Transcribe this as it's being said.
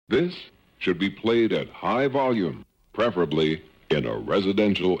This should be played at high volume, preferably in a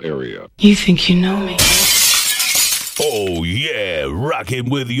residential area. You think you know me? Oh yeah, rocking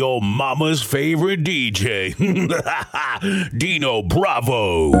with your mama's favorite DJ, Dino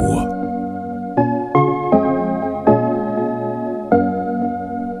Bravo.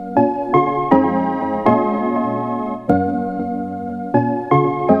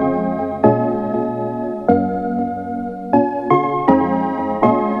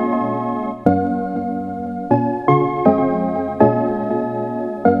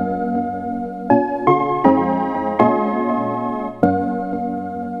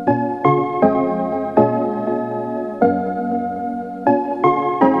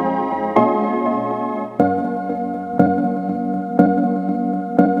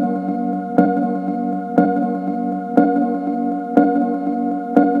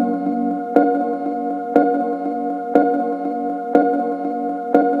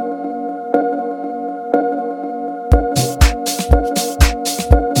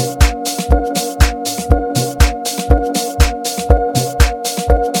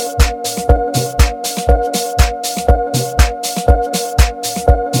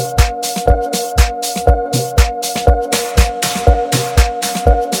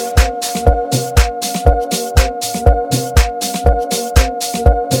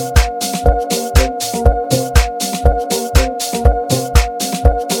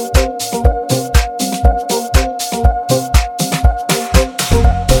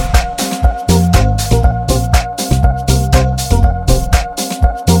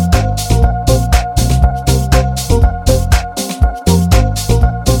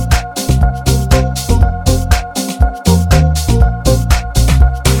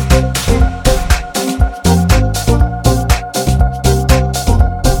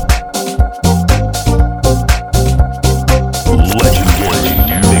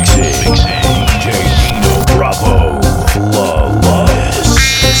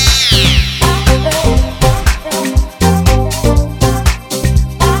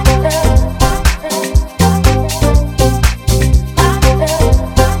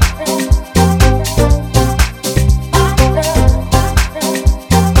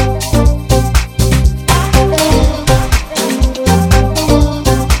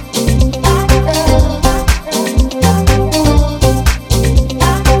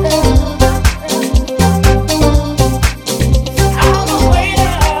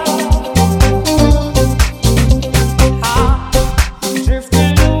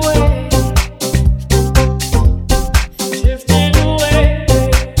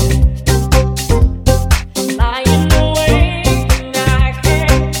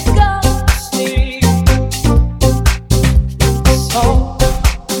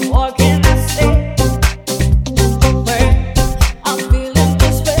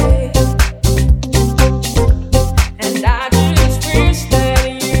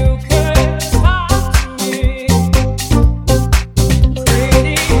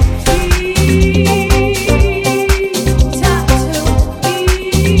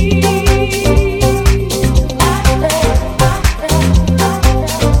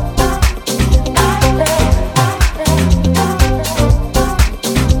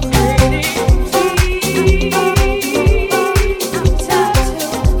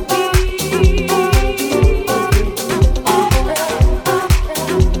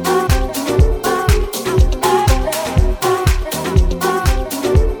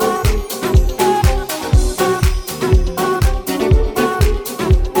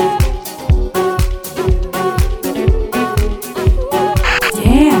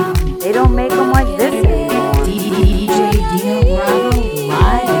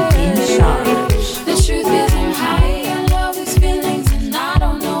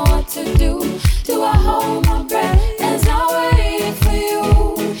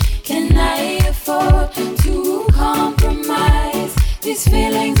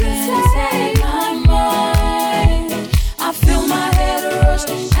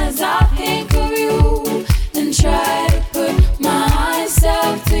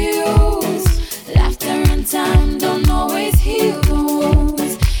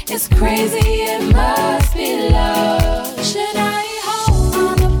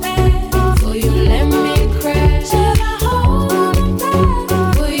 Let me crash.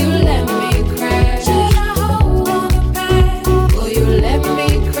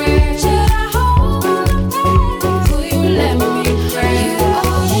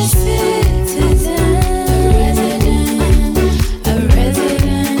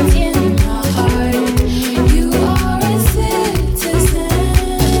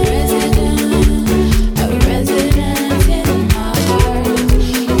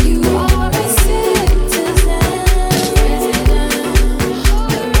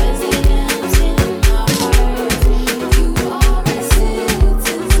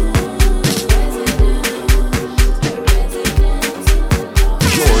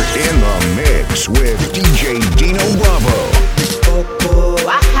 mix with DJ Dino Bravo.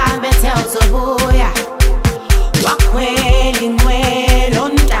 Wahambe tewuzobuya wakhwela inqwelo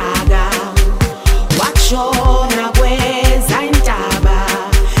ntaka washona kweza intaba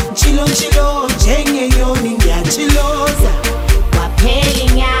njilo njilo njengenyoni ngiyatshiloza waphela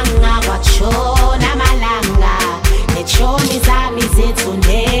inyanga kwatshona amalanga netshomi zami zethu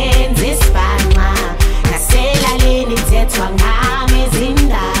ndenze isibhanqa naselaleni thethwa ngami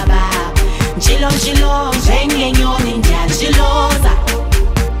izindaba njilo njilo njengenyoni ngiyatshiloza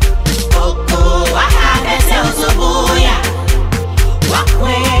wahambe sewuzobuya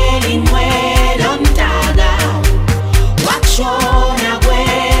wakhwela inqwelo ntaka washona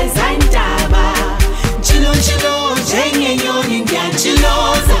kweza intaba njilo njilo njengenyoni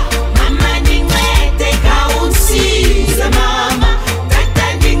ngiyatshiloza mama ndincede khawungisize mama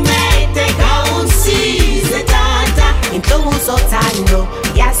tata ndincede khawungisize tata inhlungu zothando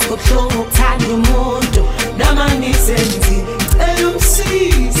yazi kubuhlungu ukuthanda umuntu noma nisenzi cela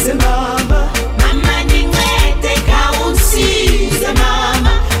umsize mama mama ndincede khawungisize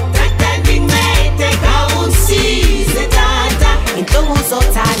mama tata ndincede khawungisize tata inhlungu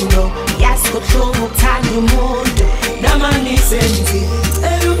zothando yazi kubuhlungu ukuthanda umuntu noma nisenzi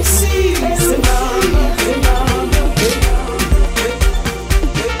cela umsize mama.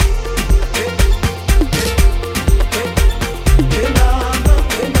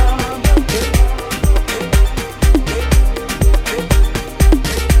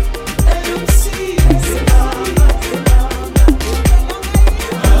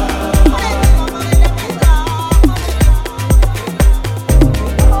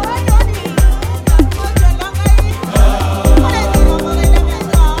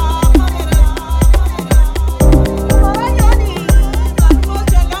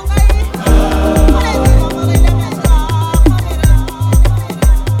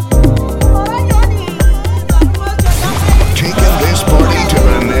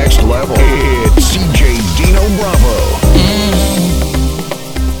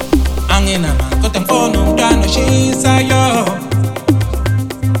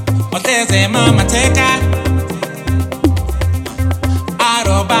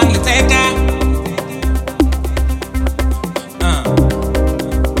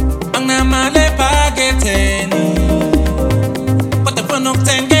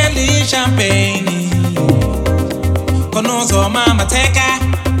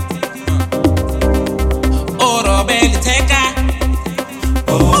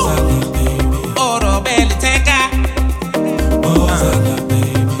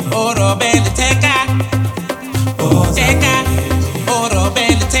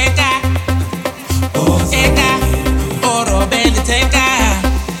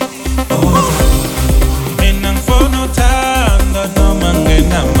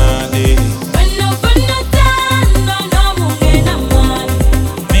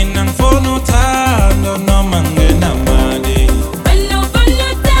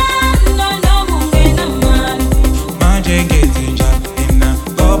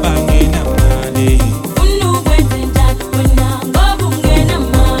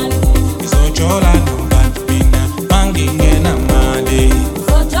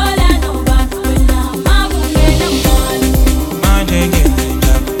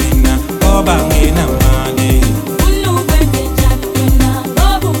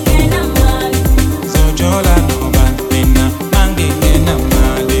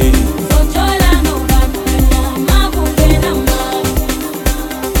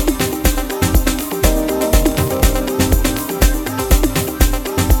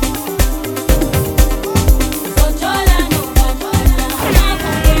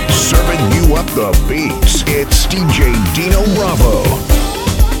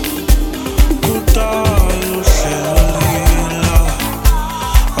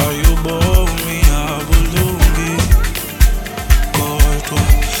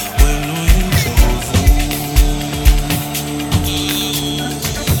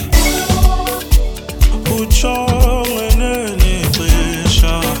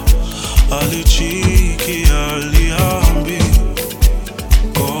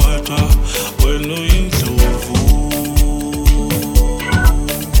 Kodwa wena uyindlovu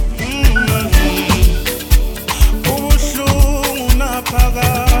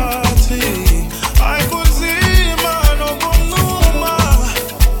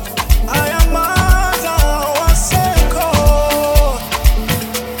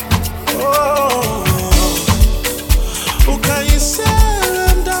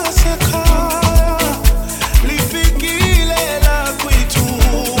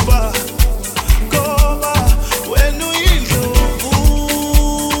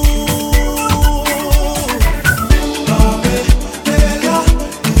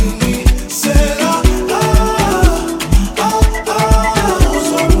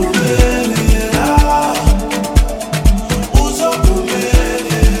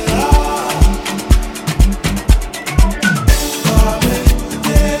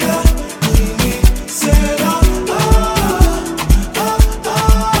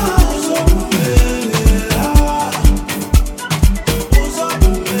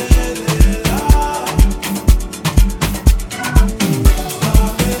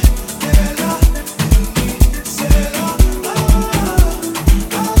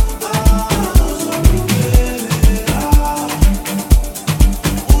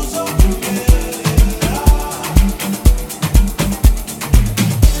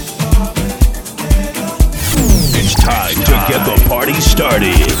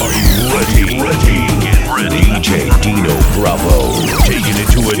taking it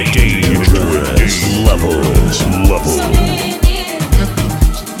to a dangerous level.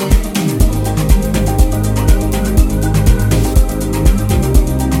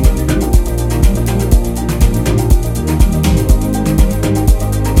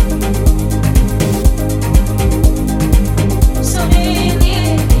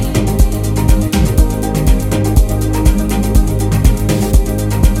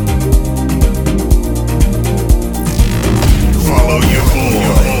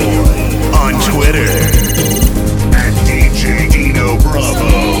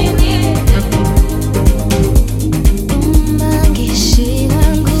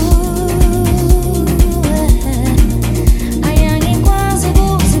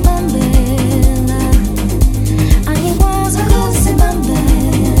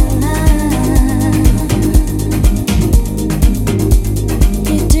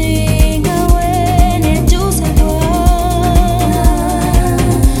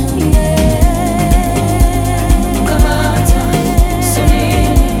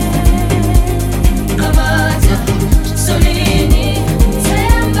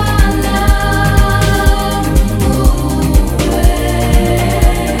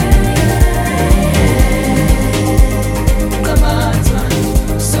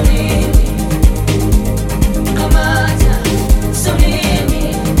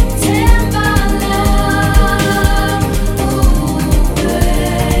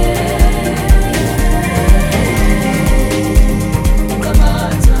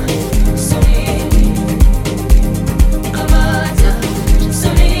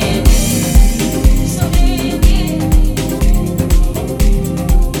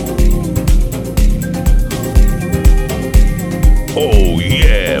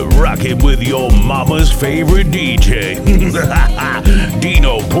 With your mama's favorite DJ,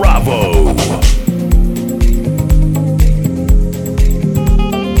 Dino Bravo.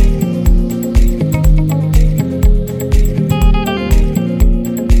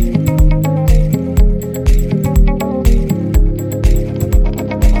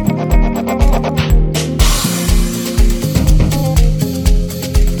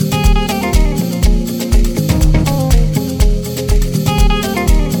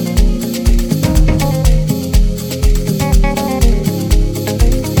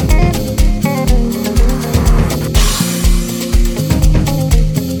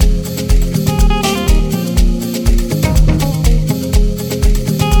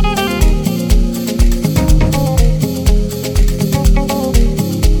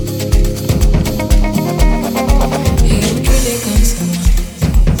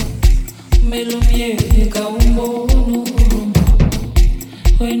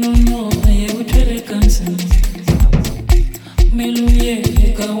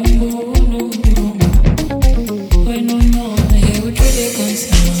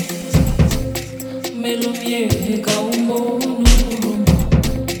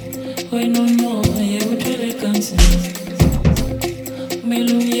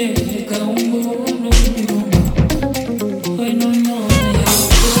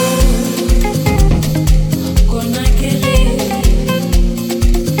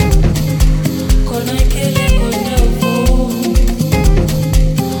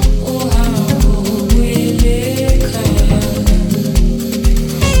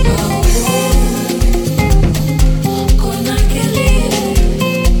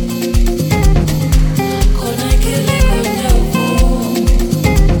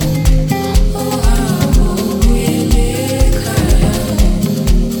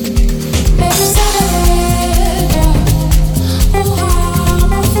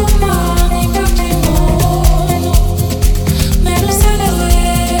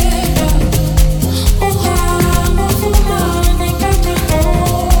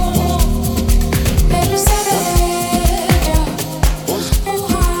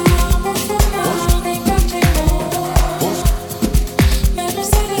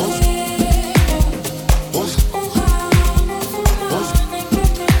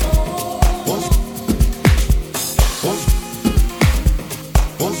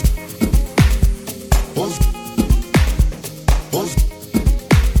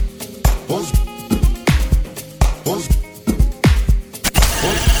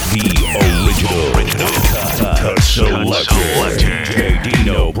 DJ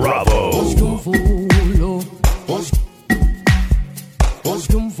Dino Bravo.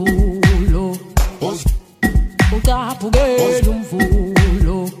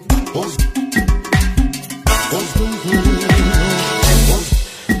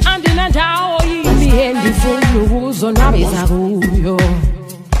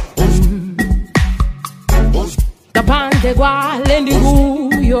 Kapande kwa lendi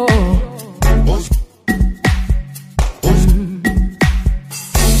kuyo.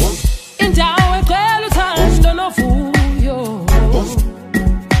 Indawo egcwele uthando novuyo.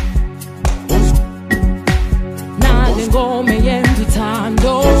 Nale ngoma yenza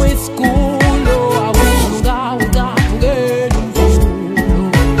uthando isikulo. Awuvuka ukaphukela umvulo.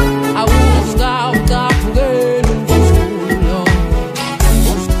 Awuvuka ukaphukela umvulo.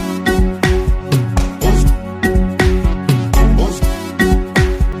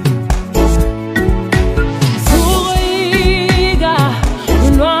 Zurika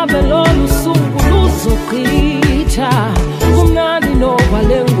unwabe lolu suku luzochitha. Kumnandi noba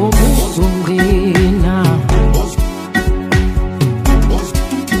lengoma uzongena.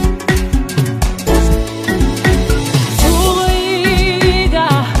 Zurika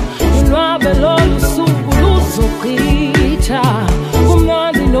unwabe lolu suku luzochitha.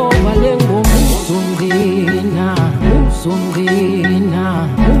 Kumnandi noba lengoma uzongena. Uzongena,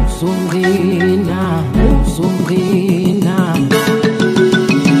 uzongena, uzongena.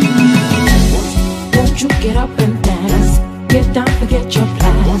 Won't you get up and dance? Get down, forget your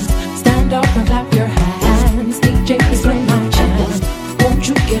plans. Stand up and clap your hands. DJ, please play my chant. Won't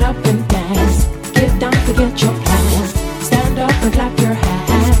you get up and dance? Get down, forget your plans. Stand up and clap your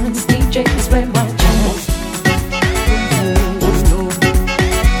hands. DJ, please play my chant.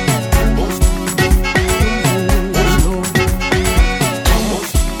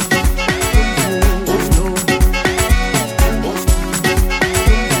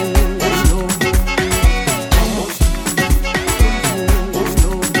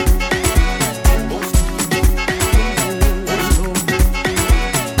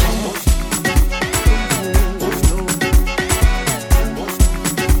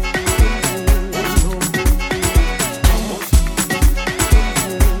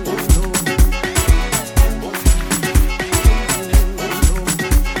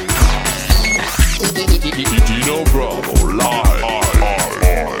 Dino Bravo live.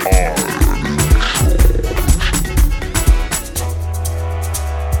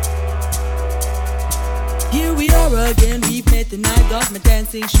 Here we are again, we've met the night, got my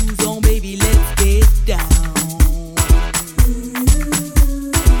dancing shoes on, baby, let's get down.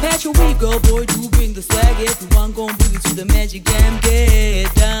 Patch your weed, girl, boy, do bring the swag, everyone gon' bring it to the Magic Jam,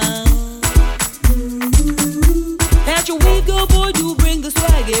 get down. Patch your weed, girl, boy, do bring the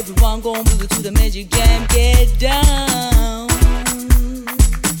swag, everyone gon' bring it to the Magic Jam, get down.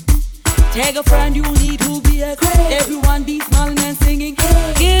 Tag a friend you need who be a crowd. Everyone be